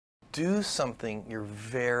do something you're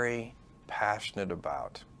very passionate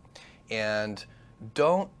about. And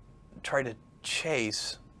don't try to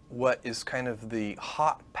chase what is kind of the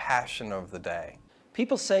hot passion of the day.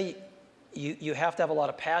 People say you have to have a lot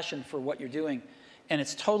of passion for what you're doing, and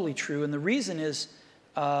it's totally true. And the reason is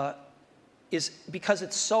because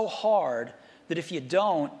it's so hard that if you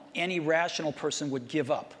don't, any rational person would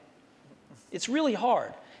give up. It's really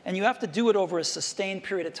hard, and you have to do it over a sustained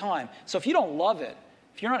period of time. So if you don't love it,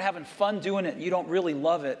 if you're not having fun doing it, you don't really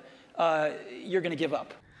love it, you're going to give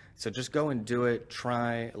up. So just go and do it,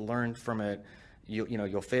 try, learn from it.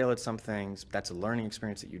 You'll fail at some things. That's a learning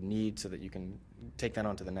experience that you need so that you can take that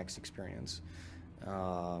on to the next experience.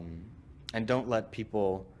 And don't let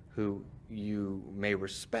people who you may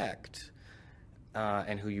respect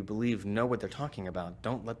and who you believe know what they're talking about,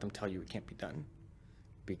 don't let them tell you it can't be done.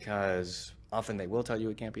 Because often they will tell you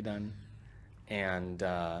it can't be done, and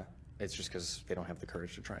it's just because they don't have the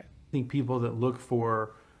courage to try it. I think people that look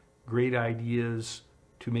for great ideas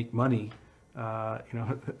to make money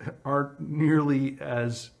aren't nearly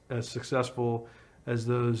as successful as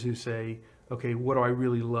those who say, okay, what do I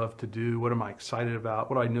really love to do? What am I excited about?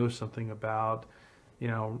 What do I know something about?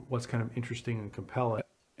 What's kind of interesting and compelling?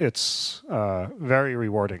 It's very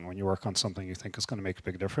rewarding when you work on something you think is going to make a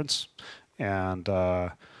big difference. And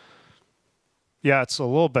yeah, it's a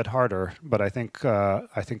little bit harder, but I think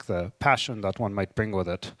the passion that one might bring with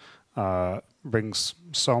it brings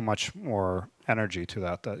so much more energy to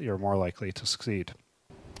that you're more likely to succeed.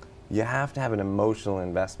 You have to have an emotional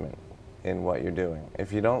investment in what you're doing.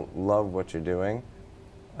 If you don't love what you're doing,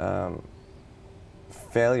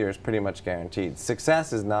 failure is pretty much guaranteed.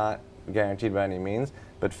 Success is not guaranteed by any means,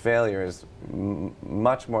 but failure is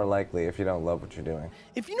much more likely if you don't love what you're doing.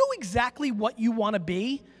 If you know exactly what you want to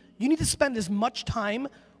be, you need to spend as much time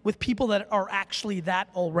with people that are actually that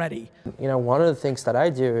already. One of the things that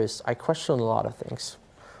I do is I question a lot of things.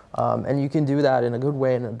 And you can do that in a good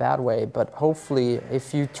way and a bad way, but hopefully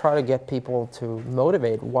if you try to get people to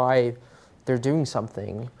motivate why they're doing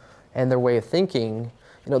something and their way of thinking,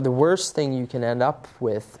 the worst thing you can end up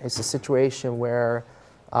with is a situation where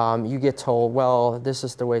you get told, well, this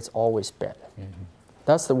is the way it's always been. Mm-hmm.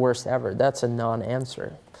 That's the worst ever. That's a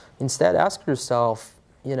non-answer. Instead, ask yourself,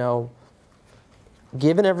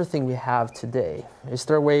 given everything we have today, is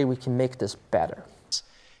there a way we can make this better?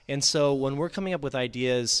 And so when we're coming up with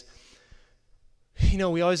ideas,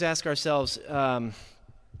 we always ask ourselves,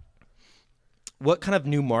 what kind of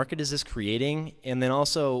new market is this creating? And then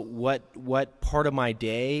also, what part of my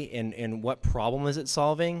day and what problem is it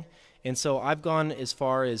solving? And so I've gone as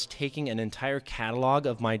far as taking an entire catalog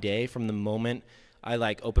of my day from the moment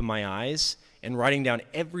I open my eyes and writing down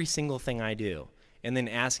every single thing I do. And then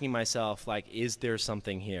asking myself, is there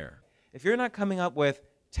something here? If you're not coming up with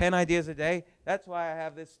 10 ideas a day, that's why I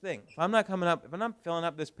have this thing. If I'm not filling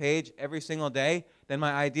up this page every single day, then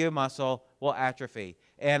my idea muscle will atrophy.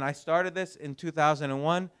 And I started this in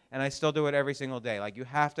 2001, and I still do it every single day. You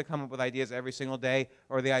have to come up with ideas every single day,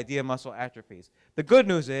 or the idea muscle atrophies. The good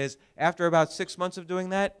news is, after about 6 months of doing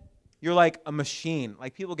that, you're like a machine.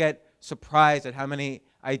 People get surprised at how many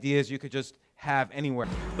ideas you could just have anywhere.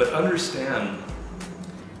 But understand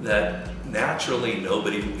that naturally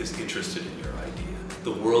nobody is interested in your idea.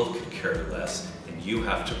 The world could care less, and you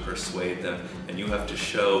have to persuade them, and you have to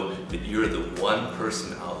show that you're the one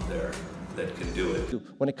person out there that can do it.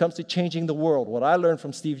 When it comes to changing the world, what I learned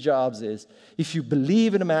from Steve Jobs is, if you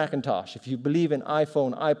believe in a Macintosh, if you believe in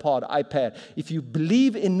iPhone, iPod, iPad, if you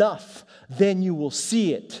believe enough, then you will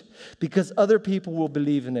see it. Because other people will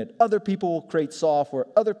believe in it. Other people will create software.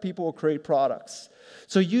 Other people will create products.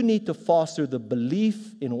 So you need to foster the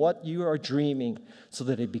belief in what you are dreaming so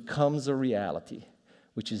that it becomes a reality,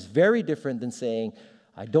 which is very different than saying,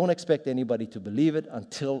 I don't expect anybody to believe it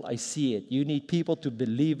until I see it. You need people to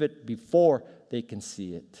believe it before they can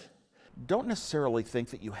see it. Don't necessarily think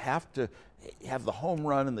that you have to have the home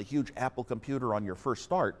run and the huge Apple computer on your first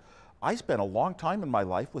start. I spent a long time in my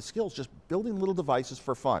life with skills just building little devices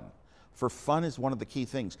for fun. For fun is one of the key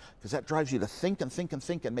things, because that drives you to think and think and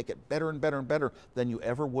think and make it better and better and better than you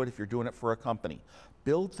ever would if you're doing it for a company.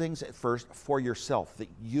 Build things at first for yourself that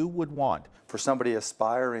you would want. For somebody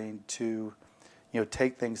aspiring to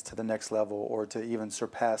take things to the next level or to even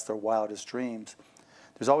surpass their wildest dreams,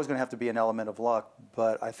 there's always going to have to be an element of luck,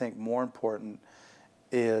 but I think more important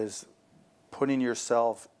is putting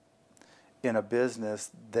yourself in a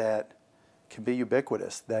business that can be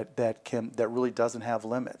ubiquitous, that really doesn't have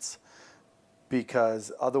limits.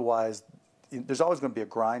 Because otherwise, there's always going to be a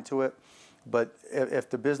grind to it. But if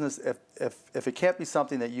the business, if it can't be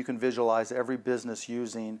something that you can visualize every business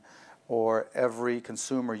using or every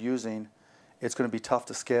consumer using, it's going to be tough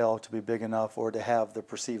to scale to be big enough or to have the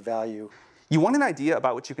perceived value. You want an idea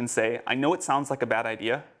about which you can say, I know it sounds like a bad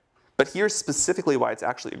idea, but here's specifically why it's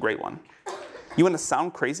actually a great one. You want to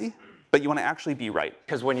sound crazy, but you want to actually be right.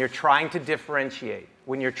 Because when you're trying to differentiate,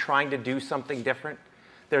 when you're trying to do something different,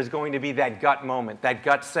 there's going to be that gut moment, that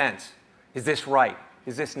gut sense. Is this right?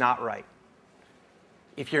 Is this not right?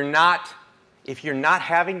 If you're not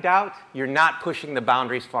having doubt, you're not pushing the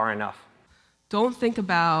boundaries far enough. Don't think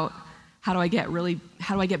about how do I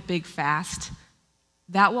get big fast.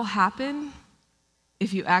 That will happen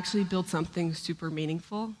if you actually build something super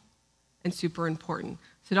meaningful and super important.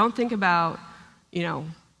 So don't think about,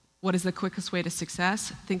 what is the quickest way to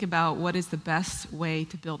success? Think about what is the best way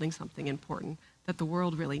to building something important that the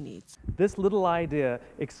world really needs. This little idea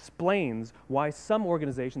explains why some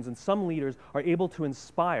organizations and some leaders are able to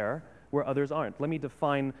inspire where others aren't. Let me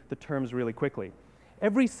define the terms really quickly.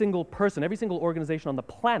 Every single person, every single organization on the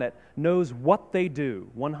planet knows what they do,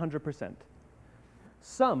 100%.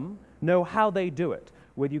 Some know how they do it,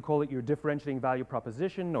 whether you call it your differentiating value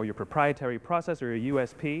proposition or your proprietary process or your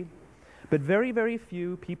USP. But very, very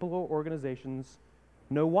few people or organizations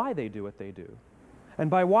know why they do what they do. And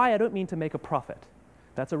by why, I don't mean to make a profit.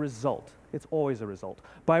 That's a result. It's always a result.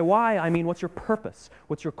 By why, I mean what's your purpose?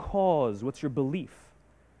 What's your cause? What's your belief?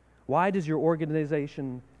 Why does your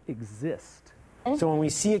organization exist? So when we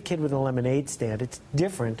see a kid with a lemonade stand, it's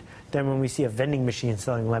different than when we see a vending machine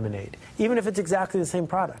selling lemonade, even if it's exactly the same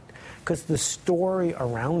product, because the story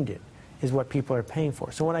around it is what people are paying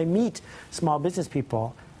for. So when I meet small business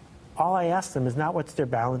people, all I ask them is not what's their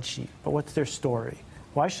balance sheet, but what's their story.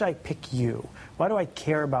 Why should I pick you? Why do I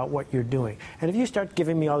care about what you're doing? And if you start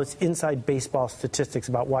giving me all this inside baseball statistics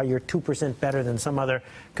about why you're 2% better than some other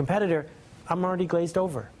competitor, I'm already glazed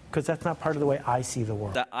over, because that's not part of the way I see the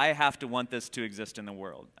world. That I have to want this to exist in the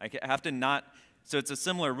world. I have to not, so it's a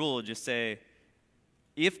similar rule, just say,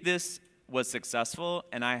 if this was successful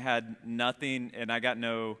and I had nothing and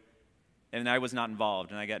I was not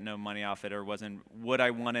involved and I got no money off it or would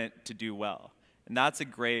I want it to do well? And that's a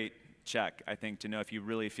great check, I think, to know if you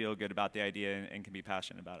really feel good about the idea and can be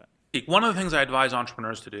passionate about it. One of the things I advise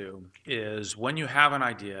entrepreneurs to do is when you have an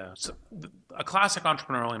idea, a classic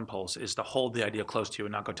entrepreneurial impulse is to hold the idea close to you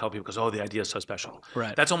and not go tell people because, oh, the idea is so special.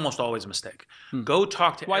 Right. That's almost always a mistake. Go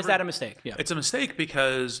talk to Why is that a mistake? Yeah. It's a mistake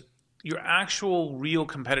because your actual real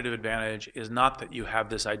competitive advantage is not that you have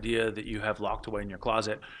this idea that you have locked away in your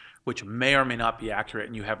closet, which may or may not be accurate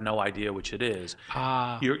and you have no idea which it is.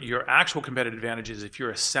 Your actual competitive advantage is if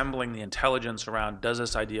you're assembling the intelligence around, does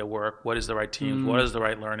this idea work? What is the right team? What is the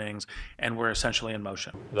right learnings? And we're essentially in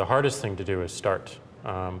motion. The hardest thing to do is start.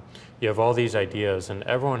 You have all these ideas and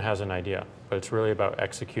everyone has an idea, but it's really about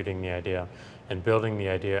executing the idea and building the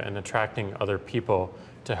idea and attracting other people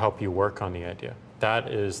to help you work on the idea.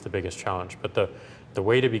 That is the biggest challenge. But the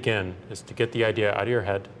way to begin is to get the idea out of your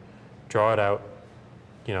head, draw it out,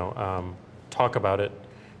 talk about it,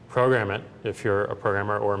 program it if you're a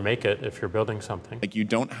programmer, or make it if you're building something. Like, you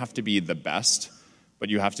don't have to be the best, but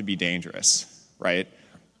you have to be dangerous, right?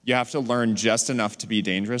 You have to learn just enough to be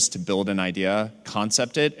dangerous to build an idea,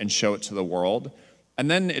 concept it, and show it to the world. And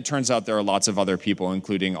then it turns out there are lots of other people,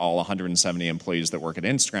 including all 170 employees that work at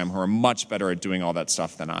Instagram, who are much better at doing all that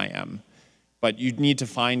stuff than I am. But you need to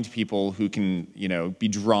find people who can, be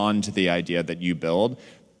drawn to the idea that you build,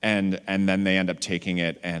 and then they end up taking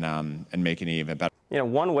it and making it even better.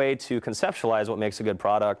 One way to conceptualize what makes a good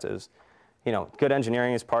product is, good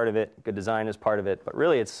engineering is part of it, good design is part of it, but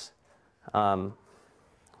really it's, one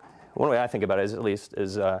way I think about it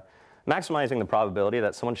is maximizing the probability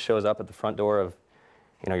that someone shows up at the front door of,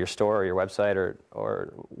 your store or your website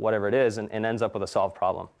or whatever it is and ends up with a solved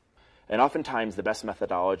problem. And oftentimes the best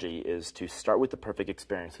methodology is to start with the perfect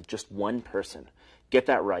experience with just one person, get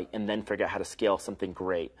that right, and then figure out how to scale something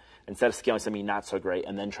great instead of scaling something not so great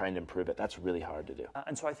and then trying to improve it. That's really hard to do.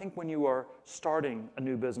 And so I think when you are starting a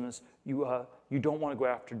new business, you don't want to go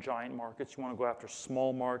after giant markets. You want to go after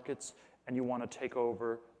small markets, and you want to take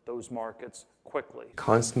over those markets quickly.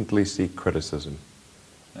 Constantly seek criticism.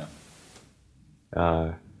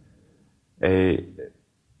 Yeah.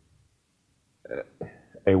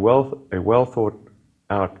 A well thought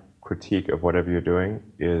out critique of whatever you're doing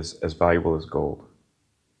is as valuable as gold.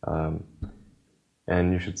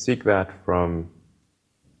 And you should seek that from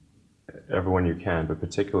everyone you can, but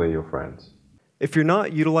particularly your friends. If you're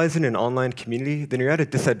not utilizing an online community, then you're at a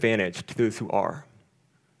disadvantage to those who are.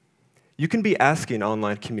 You can be asking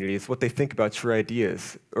online communities what they think about your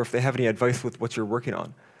ideas, or if they have any advice with what you're working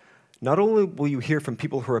on. Not only will you hear from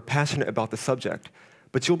people who are passionate about the subject,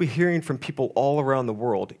 but you'll be hearing from people all around the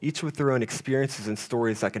world, each with their own experiences and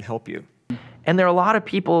stories that can help you. And there are a lot of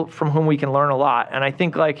people from whom we can learn a lot. And I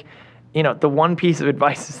think like, you know, the one piece of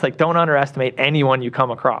advice is like, don't underestimate anyone you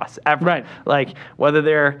come across ever. Right. Like whether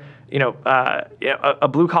they're, you know, a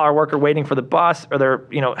blue collar worker waiting for the bus, or they're,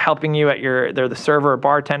 you know, helping you at they're the server or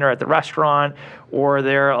bartender at the restaurant, or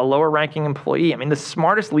they're a lower ranking employee. I mean, the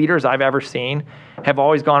smartest leaders I've ever seen have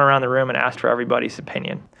always gone around the room and asked for everybody's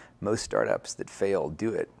opinion. Most startups that fail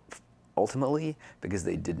do it ultimately because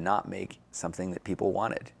they did not make something that people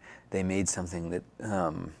wanted. They made something that,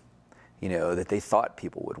 you know, that they thought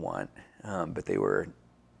people would want, but they were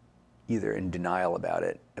either in denial about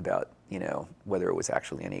it, about, you know, whether it was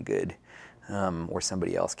actually any good, or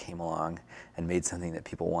somebody else came along and made something that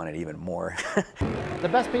people wanted even more. The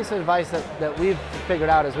best piece of advice that we've figured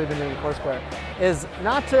out as we've been doing Foursquare is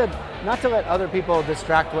not to let other people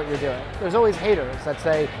distract what you're doing. There's always haters that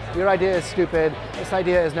say, your idea is stupid, this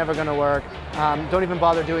idea is never gonna work, don't even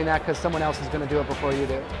bother doing that because someone else is gonna do it before you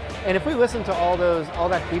do. And if we listen to all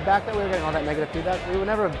that feedback that we were getting, all that negative feedback, we would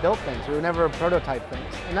never have built things, we would never have prototyped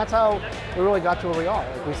things. And that's how we really got to where we are.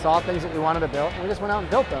 Like, we saw things that we wanted to build, and we just went out and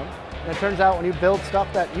built them. And it turns out when you build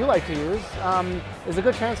stuff that you like to use, there's a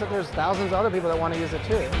good chance that there's thousands of other people that want to use it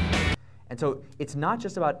too. And so it's not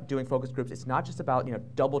just about doing focus groups, it's not just about, you know,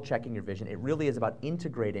 double checking your vision, it really is about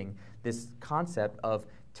integrating this concept of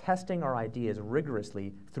testing our ideas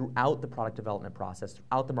rigorously throughout the product development process,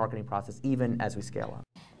 throughout the marketing process, even as we scale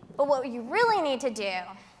up. But what you really need to do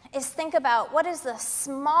is think about what is the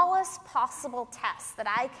smallest possible test that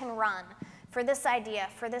I can run for this idea,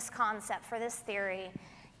 for this concept, for this theory,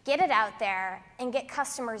 get it out there, and get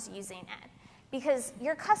customers using it. Because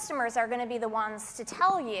your customers are going to be the ones to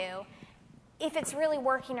tell you if it's really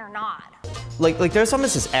working or not. Like there's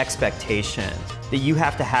almost this expectation that you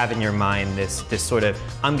have to have in your mind this sort of,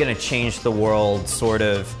 I'm going to change the world, sort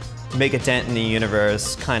of make a dent in the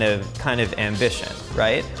universe kind of ambition,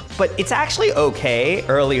 right? But it's actually okay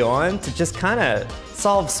early on to just kind of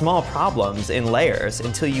solve small problems in layers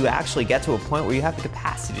until you actually get to a point where you have the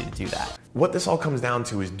capacity to do that. What this all comes down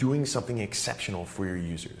to is doing something exceptional for your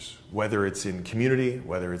users, whether it's in community,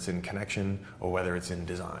 whether it's in connection, or whether it's in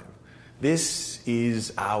design. This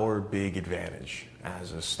is our big advantage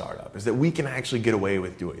as a startup, is that we can actually get away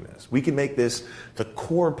with doing this. We can make this the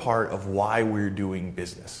core part of why we're doing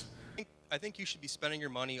business. I think you should be spending your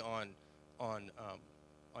money on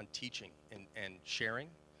teaching and sharing,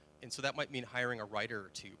 and so that might mean hiring a writer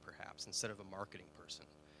or two, perhaps, instead of a marketing person.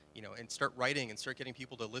 You know, and start writing and start getting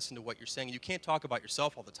people to listen to what you're saying. You can't talk about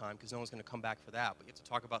yourself all the time because no one's going to come back for that, but you have to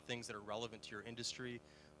talk about things that are relevant to your industry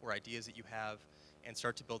or ideas that you have and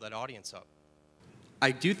start to build that audience up.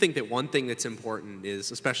 I do think that one thing that's important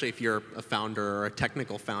is, especially if you're a founder or a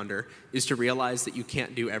technical founder, is to realize that you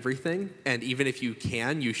can't do everything, and even if you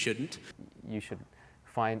can, you shouldn't. You should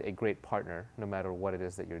find a great partner no matter what it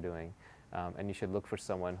is that you're doing, and you should look for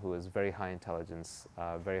someone who is very high intelligence,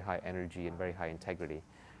 very high energy, and very high integrity.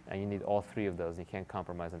 And you need all three of those, and you can't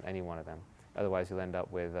compromise on any one of them. Otherwise, you'll end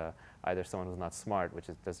up with either someone who's not smart, which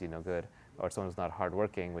does you no good, or someone who's not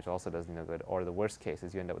hardworking, which also does you no good, or the worst case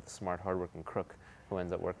is you end up with a smart, hardworking crook who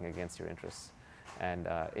ends up working against your interests. And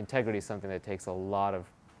integrity is something that takes a lot of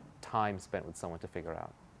time spent with someone to figure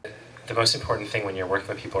out. The most important thing when you're working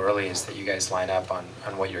with people early is that you guys line up on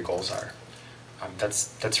what your goals are. That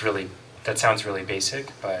sounds really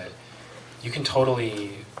basic, but you can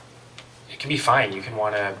totally, it can be fine. You can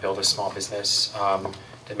want to build a small business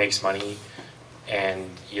that makes money and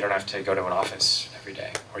you don't have to go to an office every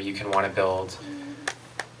day. Or you can want to build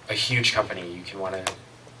a huge company. You can want to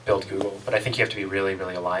build Google. But I think you have to be really,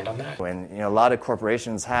 really aligned on that. And a lot of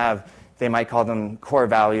corporations have, they might call them core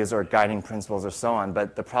values or guiding principles or so on,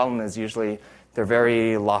 but the problem is usually they're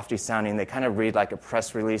very lofty sounding. They kind of read like a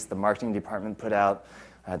press release the marketing department put out.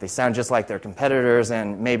 They sound just like their competitors,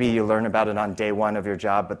 and maybe you learn about it on day one of your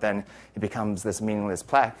job, but then it becomes this meaningless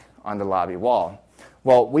plaque on the lobby wall.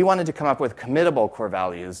 Well, we wanted to come up with committable core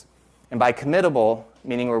values, and by committable,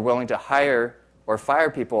 meaning we're willing to hire or fire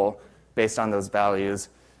people based on those values,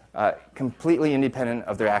 completely independent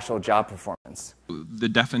of their actual job performance. The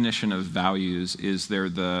definition of values is they're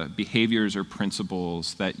the behaviors or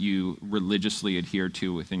principles that you religiously adhere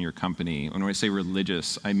to within your company. When I say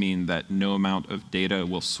religious, I mean that no amount of data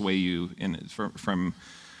will sway you from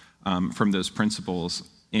those principles,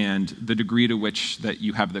 and the degree to which that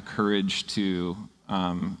you have the courage to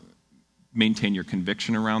maintain your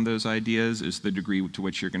conviction around those ideas is the degree to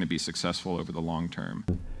which you're going to be successful over the long term.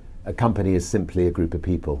 A company is simply a group of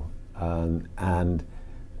people, and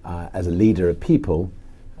as a leader of people,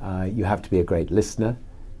 you have to be a great listener,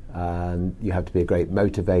 and you have to be a great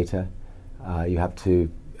motivator, you have to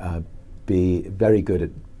be very good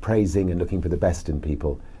at praising and looking for the best in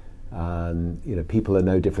people, You know, people are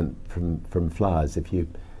no different from flowers. If you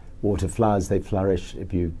water flowers, they flourish.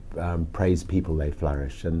 If you praise people, they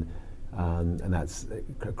flourish, and that's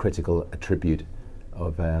a critical attribute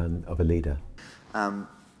of a leader.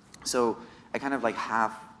 So I kind of like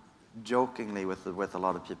half jokingly with a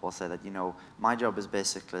lot of people say that, you know, my job is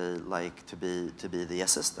basically like to be the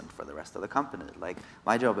assistant for the rest of the company. Like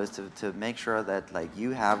my job is to make sure that like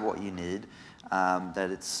you have what you need, that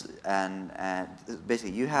it's and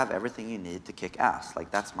basically you have everything you need to kick ass. Like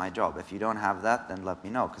that's my job. If you don't have that, then let me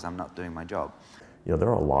know because I'm not doing my job. You know, there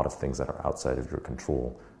are a lot of things that are outside of your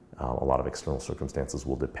control. A lot of external circumstances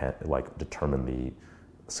will determine the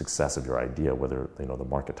success of your idea, whether you know the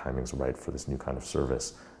market timing's right for this new kind of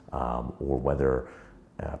service, or whether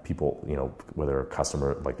people, you know, whether a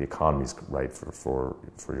customer, like the economy's right for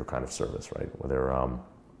your kind of service, right? Whether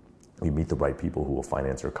you meet the right people who will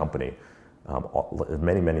finance your company.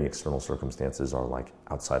 Many external circumstances are like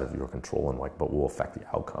outside of your control and like, but will affect the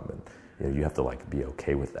outcome, and you know, you have to like be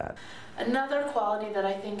okay with that. Another quality that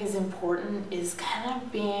I think is important is kind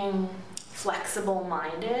of being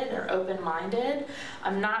flexible-minded or open-minded.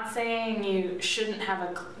 I'm not saying you shouldn't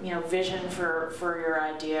have a vision for your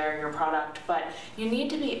idea or your product, but you need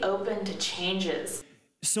to be open to changes.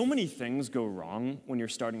 So many things go wrong when you're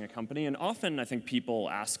starting a company, and often I think people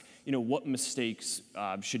ask, you know, what mistakes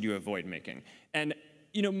should you avoid making? And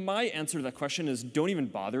you know, my answer to that question is don't even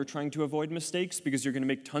bother trying to avoid mistakes because you're going to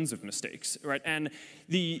make tons of mistakes, right? And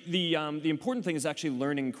the important thing is actually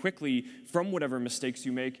learning quickly from whatever mistakes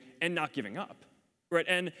you make and not giving up, right?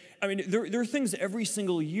 And I mean, there are things every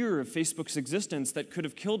single year of Facebook's existence that could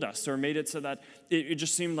have killed us or made it so that it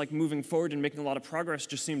just seemed like moving forward and making a lot of progress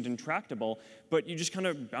just seemed intractable. But you just kind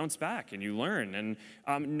of bounce back and you learn,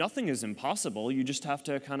 and nothing is impossible. You just have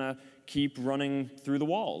to kind of keep running through the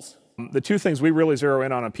walls. The two things we really zero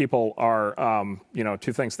in on people are, you know,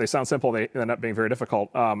 two things. They sound simple, they end up being very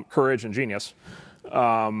difficult. Courage and genius.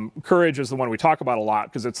 Courage is the one we talk about a lot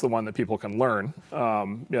because it's the one that people can learn.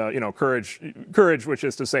 You know, courage, which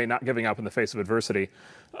is to say not giving up in the face of adversity.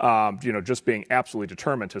 You know, just being absolutely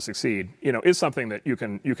determined to succeed, you know, is something that you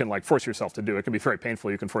can like force yourself to do. It can be very painful.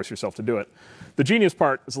 You can force yourself to do it. The genius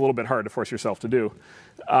part is a little bit hard to force yourself to do.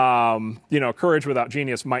 You know, courage without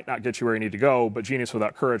genius might not get you where you need to go, but genius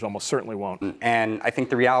without courage almost certainly won't. And I think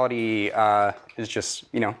the reality is just,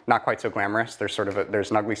 you know, not quite so glamorous. There's sort of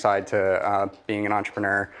there's an ugly side to being an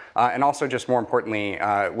entrepreneur, and also just more importantly,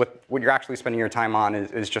 what you're actually spending your time on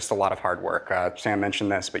is just a lot of hard work. Sam mentioned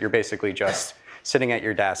this, but you're basically just sitting at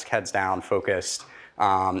your desk, heads down, focused,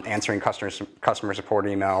 answering customer support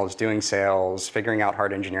emails, doing sales, figuring out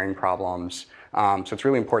hard engineering problems. So it's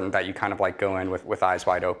really important that you kind of like go in with eyes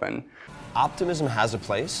wide open. Optimism has a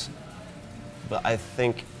place, but I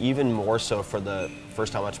think even more so for the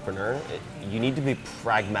first-time entrepreneur, you need to be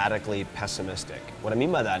pragmatically pessimistic. What I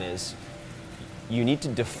mean by that is you need to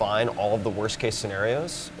define all of the worst-case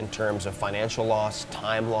scenarios in terms of financial loss,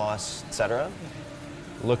 time loss, etc.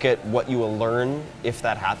 Look at what you will learn if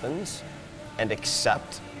that happens and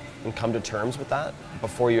accept and come to terms with that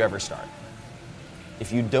before you ever start.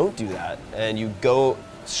 If you don't do that and you go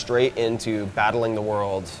straight into battling the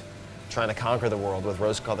world, trying to conquer the world with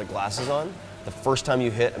rose-colored glasses on, the first time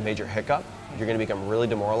you hit a major hiccup, you're going to become really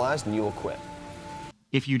demoralized and you will quit.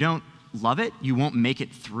 If you don't love it, you won't make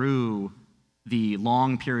it through the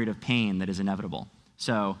long period of pain that is inevitable.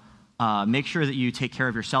 So make sure that you take care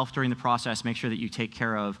of yourself during the process. Make sure that you take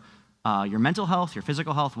care of your mental health, your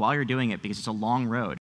physical health while you're doing it, because it's a long road.